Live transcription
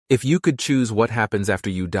If you could choose what happens after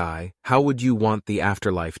you die, how would you want the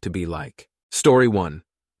afterlife to be like? Story 1.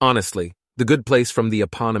 Honestly, The Good Place from the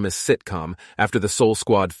eponymous sitcom, after the Soul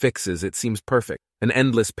Squad fixes, it seems perfect. An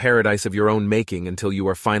endless paradise of your own making until you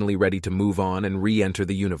are finally ready to move on and re-enter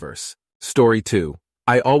the universe. Story 2.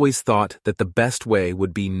 I always thought that the best way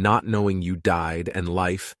would be not knowing you died and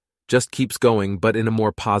life just keeps going, but in a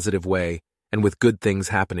more positive way and with good things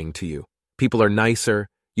happening to you. People are nicer,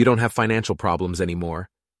 you don't have financial problems anymore,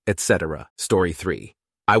 etc. Story 3.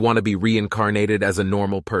 I want to be reincarnated as a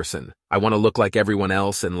normal person. I want to look like everyone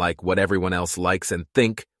else and like what everyone else likes and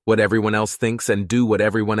think what everyone else thinks and do what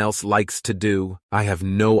everyone else likes to do. I have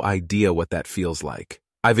no idea what that feels like.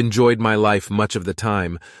 I've enjoyed my life much of the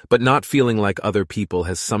time, but not feeling like other people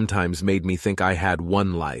has sometimes made me think I had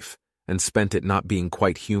one life and spent it not being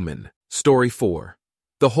quite human. Story 4.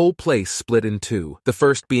 The whole place split in two, the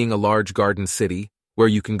first being a large garden city, where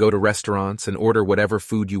you can go to restaurants and order whatever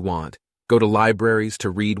food you want, go to libraries to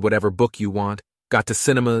read whatever book you want, got to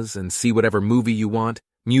cinemas and see whatever movie you want,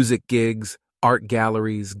 music gigs, art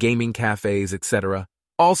galleries, gaming cafes, etc.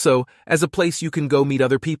 Also, as a place you can go meet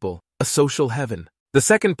other people, a social heaven. The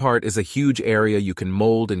second part is a huge area you can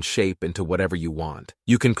mold and shape into whatever you want.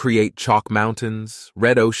 You can create chalk mountains,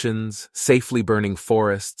 red oceans, safely burning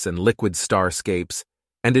forests, and liquid starscapes,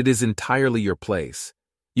 and it is entirely your place.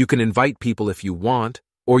 You can invite people if you want,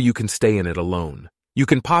 or you can stay in it alone. You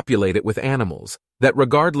can populate it with animals, that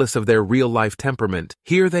regardless of their real-life temperament,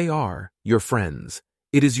 here they are, your friends.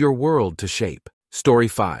 It is your world to shape. Story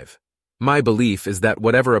 5. My belief is that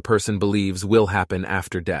whatever a person believes will happen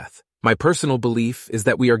after death. My personal belief is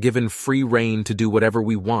that we are given free rein to do whatever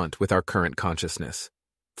we want with our current consciousness.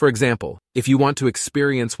 For example, if you want to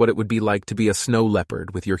experience what it would be like to be a snow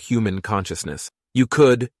leopard with your human consciousness,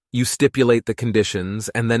 you stipulate the conditions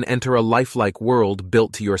and then enter a lifelike world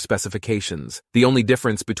built to your specifications. The only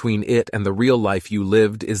difference between it and the real life you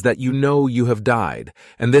lived is that you know you have died,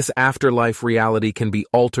 and this afterlife reality can be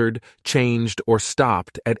altered, changed, or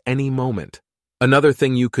stopped at any moment. Another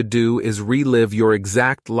thing you could do is relive your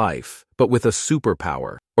exact life, but with a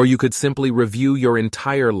superpower, or you could simply review your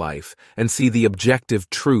entire life and see the objective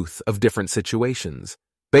truth of different situations.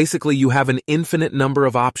 Basically, you have an infinite number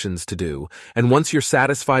of options to do, and once you're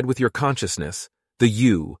satisfied with your consciousness, the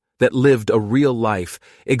you that lived a real life,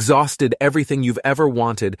 exhausted everything you've ever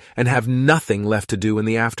wanted, and have nothing left to do in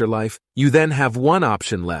the afterlife, you then have one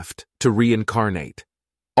option left, to reincarnate.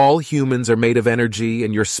 All humans are made of energy,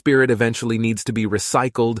 and your spirit eventually needs to be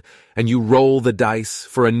recycled, and you roll the dice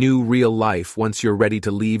for a new real life once you're ready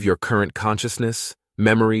to leave your current consciousness,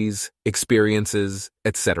 memories, experiences,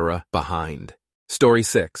 etc. behind. Story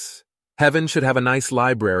 6. Heaven should have a nice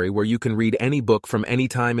library where you can read any book from any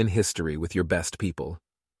time in history with your best people.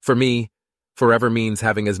 For me, forever means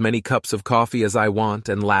having as many cups of coffee as I want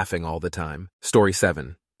and laughing all the time. Story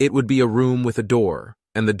 7. It would be a room with a door,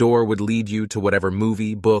 and the door would lead you to whatever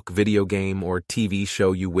movie, book, video game, or TV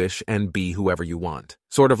show you wish and be whoever you want.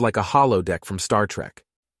 Sort of like a holodeck from Star Trek.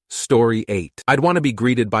 Story 8. I'd want to be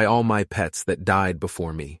greeted by all my pets that died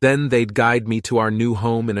before me. Then they'd guide me to our new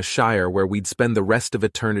home in a shire where we'd spend the rest of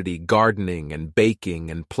eternity gardening and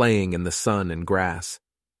baking and playing in the sun and grass,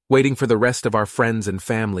 waiting for the rest of our friends and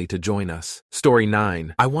family to join us. Story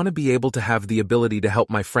 9. I want to be able to have the ability to help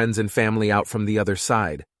my friends and family out from the other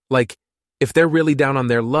side. Like, if they're really down on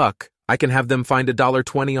their luck, I can have them find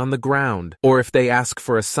 $1.20 on the ground. Or if they ask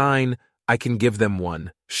for a sign, I can give them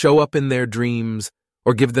one. Show up in their dreams,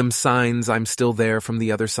 or give them signs I'm still there from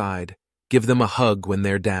the other side. Give them a hug when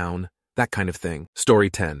they're down. That kind of thing. Story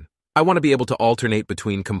 10. I want to be able to alternate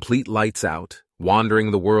between complete lights out, wandering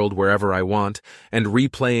the world wherever I want, and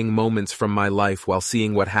replaying moments from my life while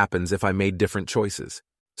seeing what happens if I made different choices.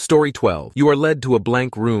 Story 12. You are led to a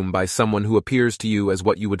blank room by someone who appears to you as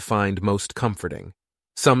what you would find most comforting.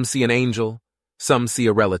 Some see an angel, some see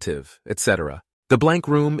a relative, etc. The blank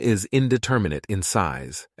room is indeterminate in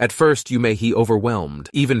size. At first you may be overwhelmed,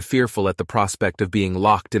 even fearful at the prospect of being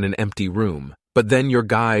locked in an empty room. But then your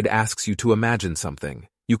guide asks you to imagine something.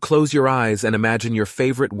 You close your eyes and imagine your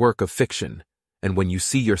favorite work of fiction. And when you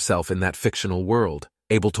see yourself in that fictional world,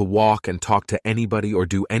 able to walk and talk to anybody or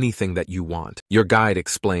do anything that you want, your guide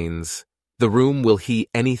explains, the room will be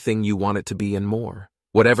anything you want it to be and more.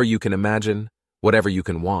 Whatever you can imagine, whatever you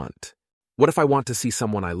can want. What if I want to see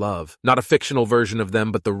someone I love? Not a fictional version of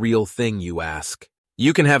them, but the real thing, you ask.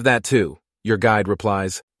 You can have that too, your guide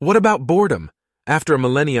replies. What about boredom? After a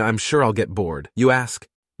millennia, I'm sure I'll get bored, you ask.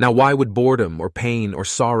 Now why would boredom or pain or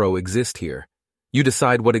sorrow exist here? You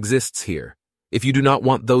decide what exists here. If you do not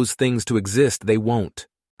want those things to exist, they won't.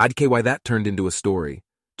 I'd say why that turned into a story.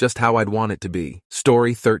 Just how I'd want it to be.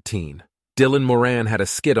 Story 13. Dylan Moran had a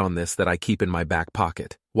skit on this that I keep in my back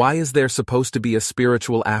pocket. Why is there supposed to be a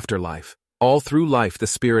spiritual afterlife? All through life the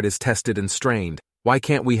spirit is tested and strained. Why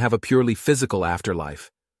can't we have a purely physical afterlife?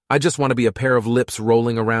 I just want to be a pair of lips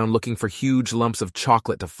rolling around looking for huge lumps of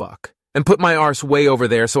chocolate to fuck. And put my arse way over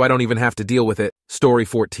there so I don't even have to deal with it. Story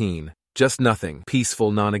 14. Just nothing.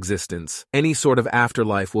 Peaceful non-existence. Any sort of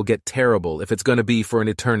afterlife will get terrible if it's gonna be for an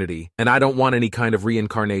eternity, and I don't want any kind of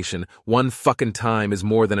reincarnation. One fucking time is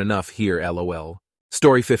more than enough here, lol.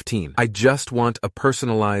 Story 15. I just want a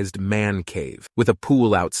personalized man cave with a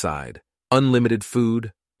pool outside, unlimited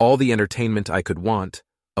food, all the entertainment I could want,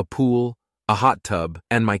 a pool, a hot tub,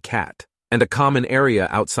 and my cat, and a common area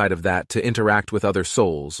outside of that to interact with other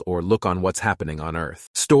souls or look on what's happening on Earth.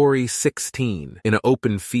 Story 16. In an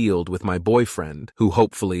open field with my boyfriend, who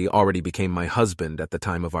hopefully already became my husband at the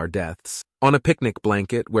time of our deaths, on a picnic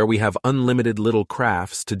blanket where we have unlimited little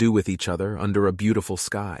crafts to do with each other under a beautiful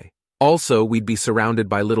sky. Also, we'd be surrounded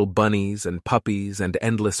by little bunnies and puppies and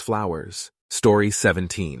endless flowers. Story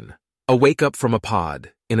 17. A wake up from a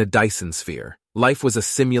pod, in a Dyson sphere. Life was a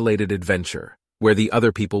simulated adventure, where the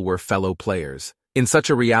other people were fellow players. In such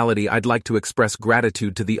a reality, I'd like to express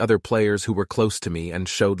gratitude to the other players who were close to me and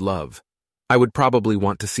showed love. I would probably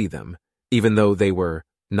want to see them, even though they were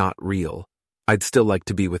not real. I'd still like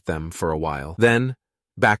to be with them for a while. Then,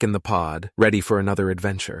 back in the pod, ready for another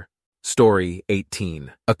adventure. Story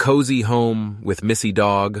 18. A cozy home with Missy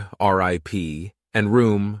Dog, R.I.P., and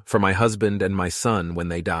room for my husband and my son when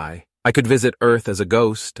they die. I could visit Earth as a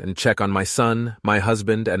ghost and check on my son, my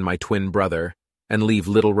husband, and my twin brother, and leave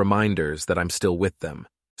little reminders that I'm still with them.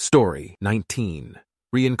 Story 19.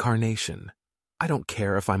 Reincarnation. I don't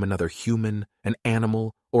care if I'm another human, an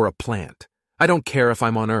animal, or a plant. I don't care if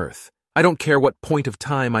I'm on Earth. I don't care what point of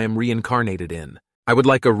time I am reincarnated in. I would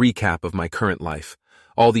like a recap of my current life,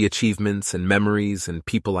 all the achievements and memories and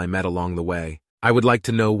people I met along the way. I would like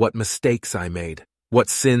to know what mistakes I made, what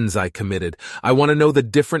sins I committed. I want to know the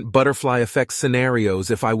different butterfly effect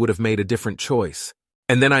scenarios if I would have made a different choice.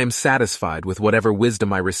 And then I am satisfied with whatever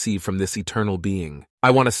wisdom I receive from this eternal being.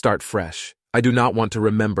 I want to start fresh. I do not want to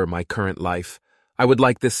remember my current life. I would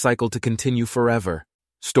like this cycle to continue forever.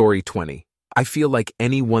 Story 20. I feel like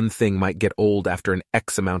any one thing might get old after an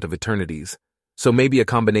X amount of eternities. So maybe a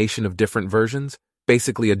combination of different versions?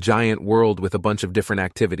 Basically a giant world with a bunch of different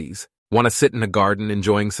activities. Want to sit in a garden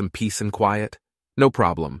enjoying some peace and quiet? No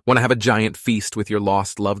problem. Want to have a giant feast with your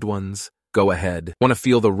lost loved ones? Go ahead. Want to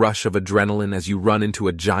feel the rush of adrenaline as you run into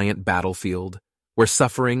a giant battlefield, where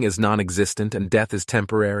suffering is non-existent and death is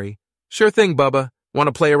temporary? Sure thing, Bubba. Want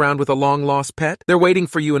to play around with a long-lost pet? They're waiting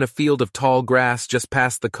for you in a field of tall grass just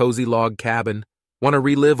past the cozy log cabin. Want to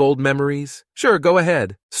relive old memories? Sure, go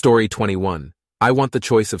ahead. Story 21. I want the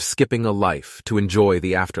choice of skipping a life to enjoy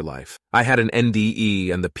the afterlife. I had an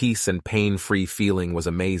NDE and the peace and pain-free feeling was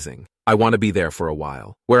amazing. I want to be there for a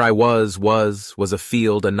while. Where I was a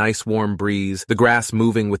field, a nice warm breeze, the grass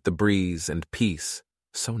moving with the breeze, and peace.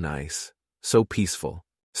 So nice. So peaceful.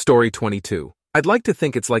 Story 22. I'd like to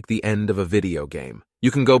think it's like the end of a video game. You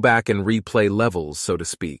can go back and replay levels, so to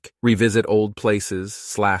speak. Revisit old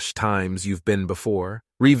places / times you've been before.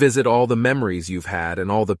 Revisit all the memories you've had and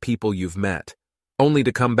all the people you've met. Only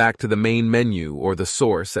to come back to the main menu or the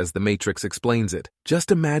source as the Matrix explains it.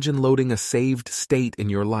 Just imagine loading a saved state in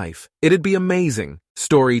your life. It'd be amazing.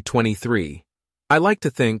 Story 23. I like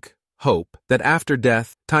to think, hope, that after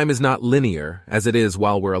death, time is not linear as it is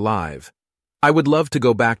while we're alive. I would love to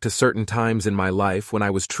go back to certain times in my life when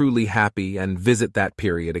I was truly happy and visit that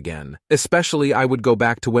period again. Especially I would go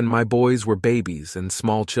back to when my boys were babies and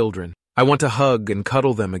small children. I want to hug and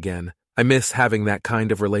cuddle them again. I miss having that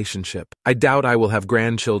kind of relationship. I doubt I will have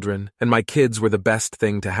grandchildren, and my kids were the best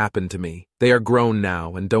thing to happen to me. They are grown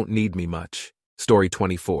now and don't need me much. Story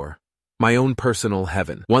 24. My own personal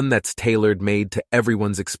heaven, one that's tailor-made to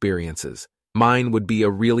everyone's experiences. Mine would be a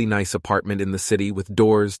really nice apartment in the city with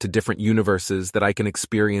doors to different universes that I can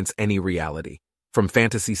experience any reality. From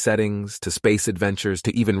fantasy settings to space adventures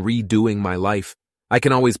to even redoing my life, I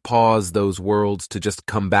can always pause those worlds to just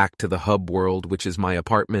come back to the hub world, which is my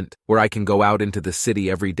apartment, where I can go out into the city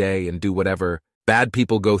every day and do whatever. Bad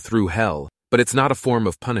people go through hell, but it's not a form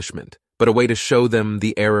of punishment, but a way to show them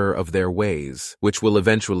the error of their ways, which will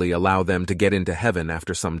eventually allow them to get into heaven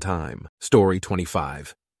after some time. Story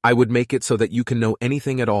 25. I would make it so that you can know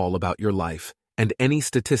anything at all about your life, and any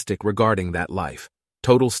statistic regarding that life.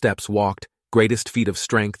 Total steps walked, greatest feat of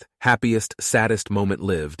strength, happiest, saddest moment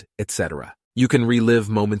lived, etc. You can relive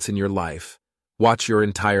moments in your life, watch your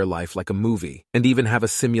entire life like a movie, and even have a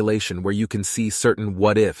simulation where you can see certain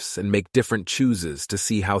what-ifs and make different choices to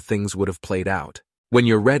see how things would have played out. When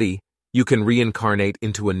you're ready, you can reincarnate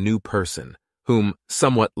into a new person, whom,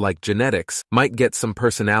 somewhat like genetics, might get some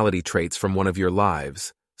personality traits from one of your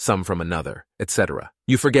lives, some from another, etc.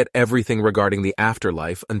 You forget everything regarding the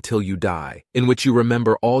afterlife until you die, in which you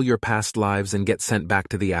remember all your past lives and get sent back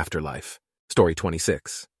to the afterlife. Story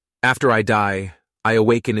 26. After I die, I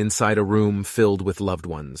awaken inside a room filled with loved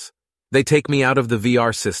ones. They take me out of the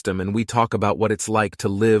VR system and we talk about what it's like to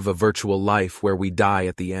live a virtual life where we die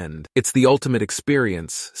at the end. It's the ultimate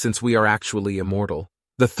experience since we are actually immortal.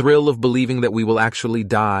 The thrill of believing that we will actually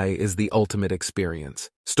die is the ultimate experience.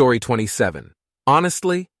 Story 27.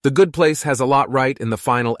 Honestly, The Good Place has a lot right in the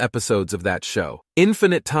final episodes of that show.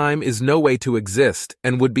 Infinite time is no way to exist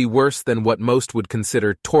and would be worse than what most would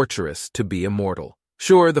consider torturous to be immortal.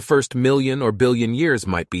 Sure, the first million or billion years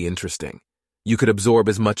might be interesting. You could absorb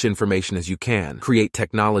as much information as you can, create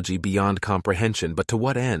technology beyond comprehension, but to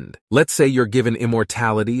what end? Let's say you're given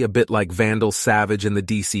immortality, a bit like Vandal Savage in the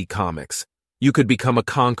DC comics. You could become a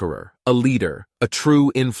conqueror, a leader, a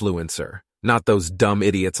true influencer, not those dumb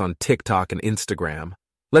idiots on TikTok and Instagram.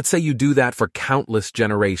 Let's say you do that for countless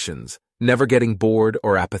generations, never getting bored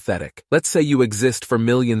or apathetic. Let's say you exist for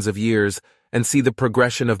millions of years and see the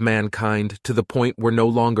progression of mankind to the point we're no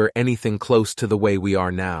longer anything close to the way we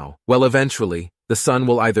are now. Well, eventually, the sun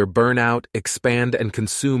will either burn out, expand, and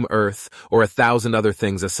consume Earth, or 1,000 other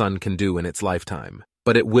things a sun can do in its lifetime.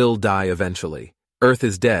 But it will die eventually. Earth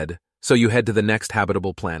is dead, so you head to the next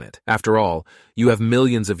habitable planet. After all, you have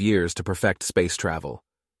millions of years to perfect space travel.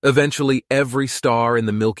 Eventually, every star in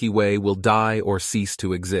the Milky Way will die or cease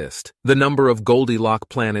to exist. The number of Goldilocks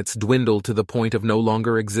planets dwindle to the point of no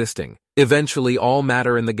longer existing. Eventually, all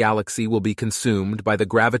matter in the galaxy will be consumed by the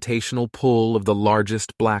gravitational pull of the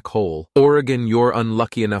largest black hole. Oregon, you're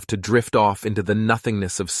unlucky enough to drift off into the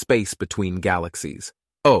nothingness of space between galaxies.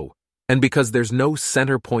 Oh, and because there's no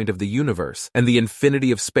center point of the universe, and the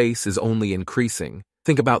infinity of space is only increasing,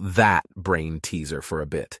 think about that brain teaser for a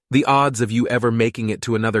bit. The odds of you ever making it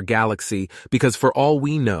to another galaxy, because for all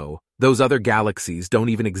we know, those other galaxies don't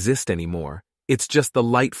even exist anymore. It's just the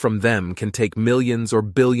light from them can take millions or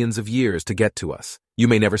billions of years to get to us. You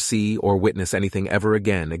may never see or witness anything ever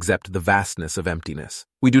again except the vastness of emptiness.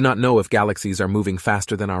 We do not know if galaxies are moving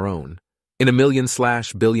faster than our own. In a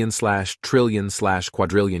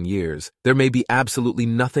million/billion/trillion/quadrillion years, there may be absolutely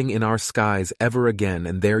nothing in our skies ever again,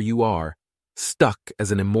 and there you are, stuck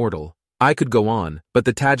as an immortal. I could go on, but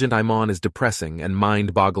the tangent I'm on is depressing and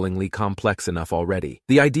mind-bogglingly complex enough already.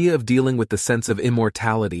 The idea of dealing with the sense of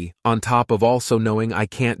immortality, on top of also knowing I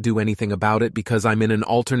can't do anything about it because I'm in an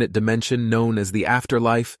alternate dimension known as the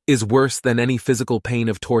afterlife, is worse than any physical pain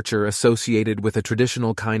of torture associated with a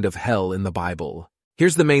traditional kind of hell in the Bible.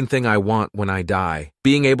 Here's the main thing I want when I die.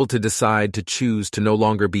 Being able to decide to choose to no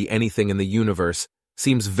longer be anything in the universe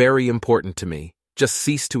seems very important to me. Just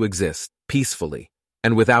cease to exist, peacefully,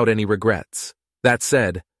 and without any regrets. That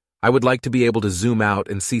said, I would like to be able to zoom out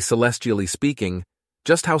and see, celestially speaking,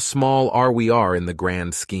 just how small we are in the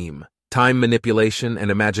grand scheme. Time manipulation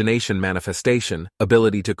and imagination manifestation,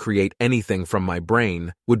 ability to create anything from my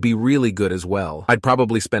brain, would be really good as well. I'd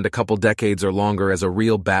probably spend a couple decades or longer as a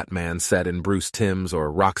real Batman set in Bruce Timm's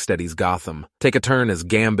or Rocksteady's Gotham, take a turn as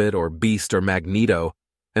Gambit or Beast or Magneto,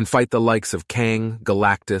 and fight the likes of Kang,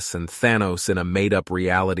 Galactus, and Thanos in a made-up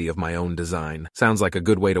reality of my own design. Sounds like a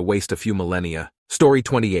good way to waste a few millennia. Story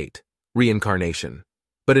 28. Reincarnation.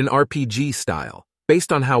 But in RPG style.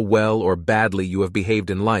 Based on how well or badly you have behaved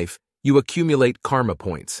in life, you accumulate karma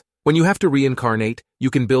points. When you have to reincarnate, you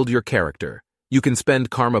can build your character. You can spend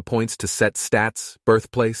karma points to set stats,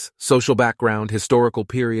 birthplace, social background, historical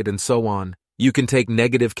period, and so on. You can take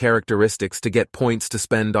negative characteristics to get points to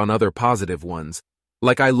spend on other positive ones.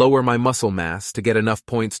 Like I lower my muscle mass to get enough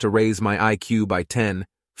points to raise my IQ by 10.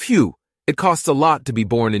 Phew, it costs a lot to be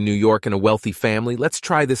born in New York in a wealthy family. Let's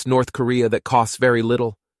try this North Korea that costs very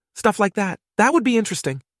little. Stuff like that. That would be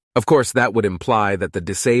interesting. Of course, that would imply that the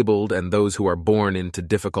disabled and those who are born into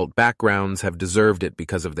difficult backgrounds have deserved it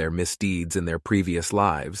because of their misdeeds in their previous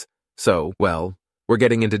lives. So, well, we're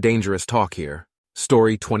getting into dangerous talk here.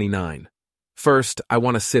 Story 29. First, I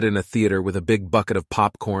want to sit in a theater with a big bucket of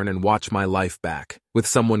popcorn and watch my life back, with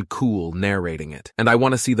someone cool narrating it. And I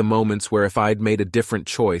want to see the moments where if I'd made a different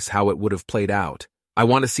choice, how it would have played out. I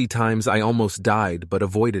want to see times I almost died but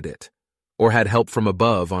avoided it, or had help from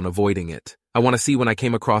above on avoiding it. I want to see when I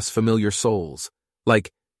came across familiar souls.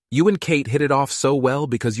 Like, you and Kate hit it off so well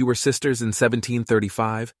because you were sisters in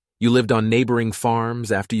 1735. You lived on neighboring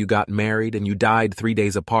farms after you got married and you died 3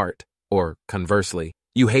 days apart. Or, conversely,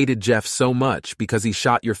 you hated Jeff so much because he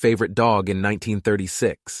shot your favorite dog in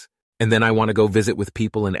 1936. And then I want to go visit with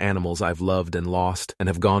people and animals I've loved and lost and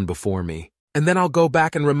have gone before me. And then I'll go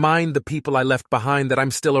back and remind the people I left behind that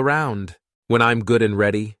I'm still around. When I'm good and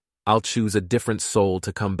ready, I'll choose a different soul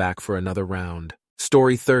to come back for another round.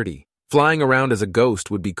 Story 30. Flying around as a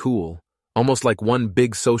ghost would be cool. Almost like one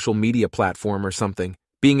big social media platform or something.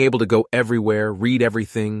 Being able to go everywhere, read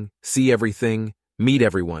everything, see everything, meet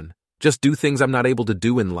everyone. Just do things I'm not able to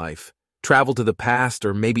do in life. Travel to the past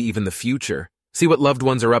or maybe even the future. See what loved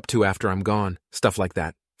ones are up to after I'm gone. Stuff like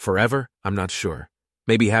that. Forever? I'm not sure.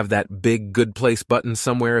 Maybe have that big good place button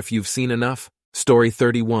somewhere if you've seen enough. Story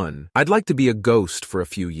 31. I'd like to be a ghost for a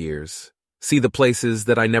few years. See the places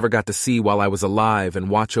that I never got to see while I was alive and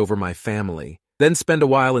watch over my family. Then spend a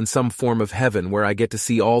while in some form of heaven where I get to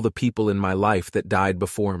see all the people in my life that died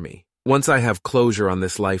before me. Once I have closure on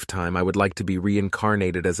this lifetime, I would like to be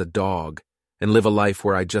reincarnated as a dog and live a life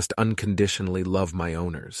where I just unconditionally love my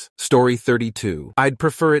owners. Story 32. I'd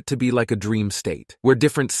prefer it to be like a dream state, where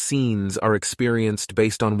different scenes are experienced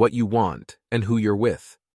based on what you want and who you're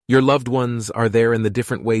with. Your loved ones are there in the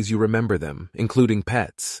different ways you remember them, including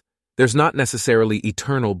pets. There's not necessarily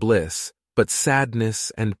eternal bliss, but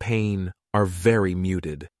sadness and pain are very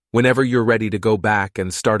muted. Whenever you're ready to go back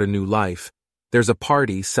and start a new life, there's a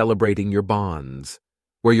party celebrating your bonds,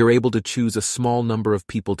 where you're able to choose a small number of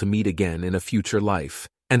people to meet again in a future life,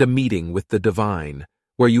 and a meeting with the divine,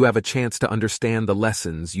 where you have a chance to understand the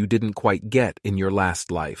lessons you didn't quite get in your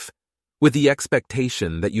last life, with the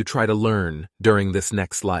expectation that you try to learn during this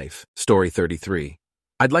next life. Story 33.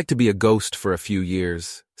 I'd like to be a ghost for a few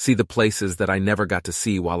years, see the places that I never got to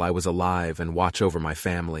see while I was alive and watch over my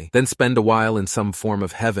family, then spend a while in some form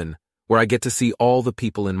of heaven where I get to see all the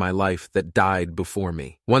people in my life that died before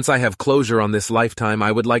me. Once I have closure on this lifetime,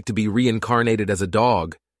 I would like to be reincarnated as a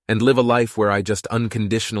dog and live a life where I just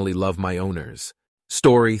unconditionally love my owners.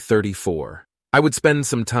 Story 34. I would spend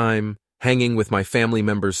some time hanging with my family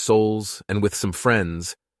members' souls and with some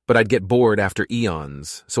friends, but I'd get bored after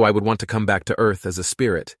eons, so I would want to come back to Earth as a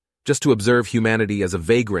spirit. Just to observe humanity as a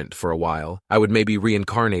vagrant for a while, I would maybe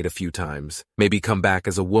reincarnate a few times, maybe come back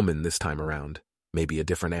as a woman this time around, maybe a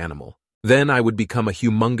different animal. Then I would become a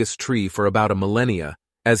humongous tree for about a millennia,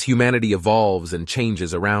 as humanity evolves and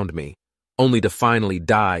changes around me, only to finally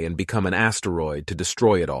die and become an asteroid to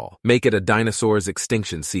destroy it all, make it a dinosaur's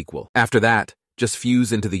extinction sequel. After that, just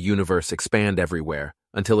fuse into the universe, expand everywhere,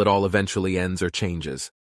 until it all eventually ends or changes.